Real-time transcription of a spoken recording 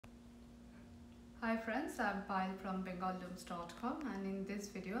Hi friends, I'm Payal from BengalLooms.com, and in this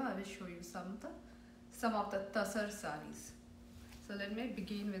video I will show you some of the Tussar sarees. So let me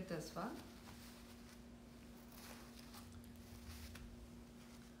begin with this one.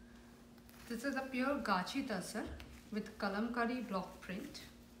 This is a pure Gachi Tussar with kalamkari block print.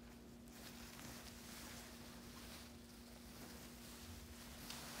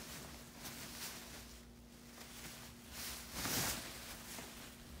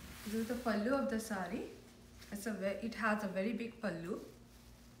 This is the pallu of the saree. It has a very big pallu,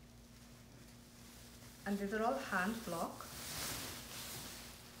 and these are all hand block.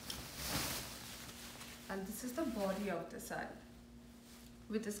 And this is the body of the saree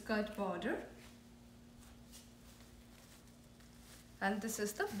with a skirt border. And this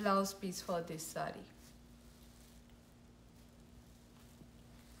is the blouse piece for this saree.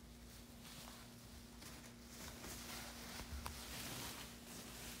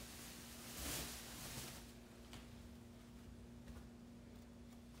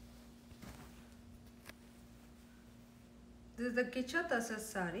 This is the Kicha Tussar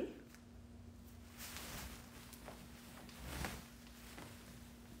saree.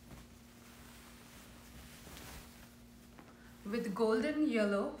 With golden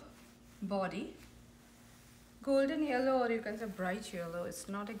yellow body. Golden yellow, or you can say bright yellow. It's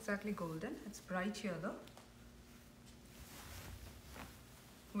not exactly golden, it's bright yellow.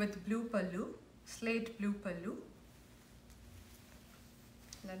 With blue pallu, slate blue pallu.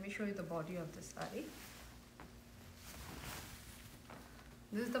 Let me show you the body of the saree.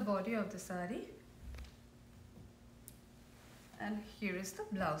 This is the body of the saree, and here is the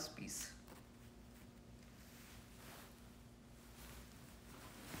blouse piece.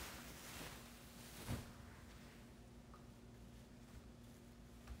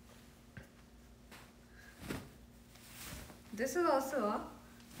 This is also a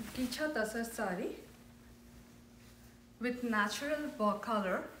Kicha Tussar saree with natural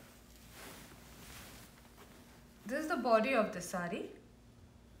color. This is the body of the saree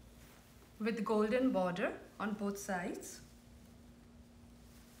with golden border on both sides,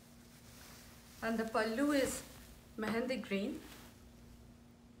 and the pallu is mehendi green.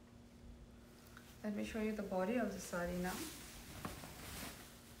 Let me show you the body of the saree now.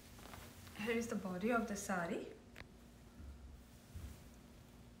 Here is the body of the saree,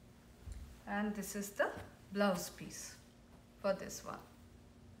 and this is the blouse piece for this one.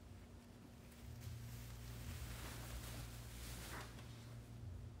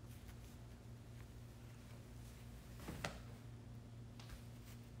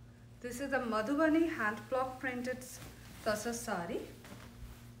 This is a Madhubani hand block printed Tussar saree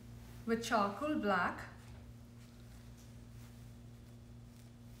with charcoal black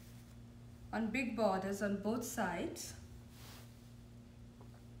on big borders on both sides.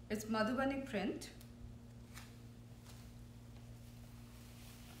 It's Madhubani print.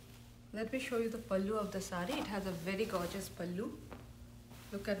 Let me show you the pallu of the saree. It has a very gorgeous pallu.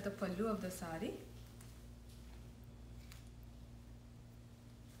 Look at the pallu of the saree.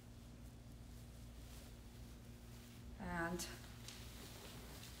 And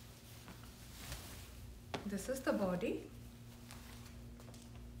this is the body,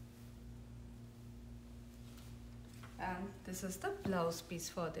 and this is the blouse piece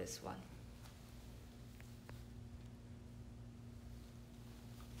for this one.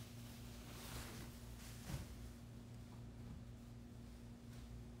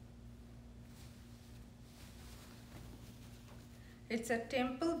 It's a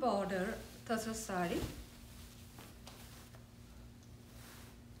temple border Tussar saree.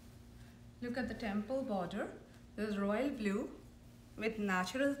 Look at the temple border. This is royal blue with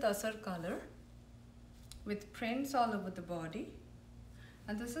natural Tussar color with prints all over the body,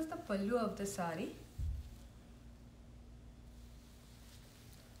 and this is the pallu of the saree.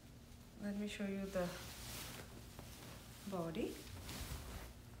 Let me show you the body.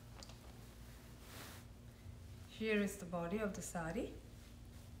 Here is the body of the saree.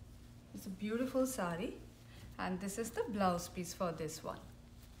 It's a beautiful saree, and this is the blouse piece for this one.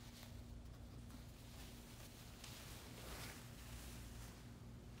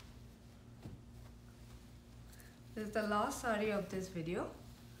 This is the last saree of this video.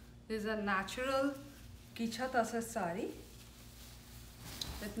 This is a natural Kicha Tussar saree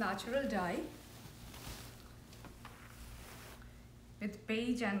with natural dye with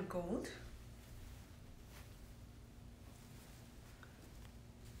beige and gold.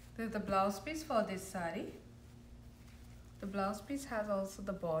 This is the blouse piece for this saree. The blouse piece has also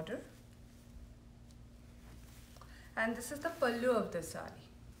the border, and this is the pallu of the saree.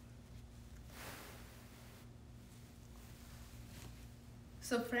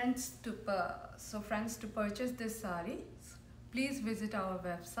 friends, to purchase this sari, please visit our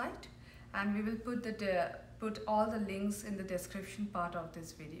website, and we will put all the links in the description part of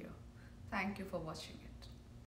this video. Thank you for watching it.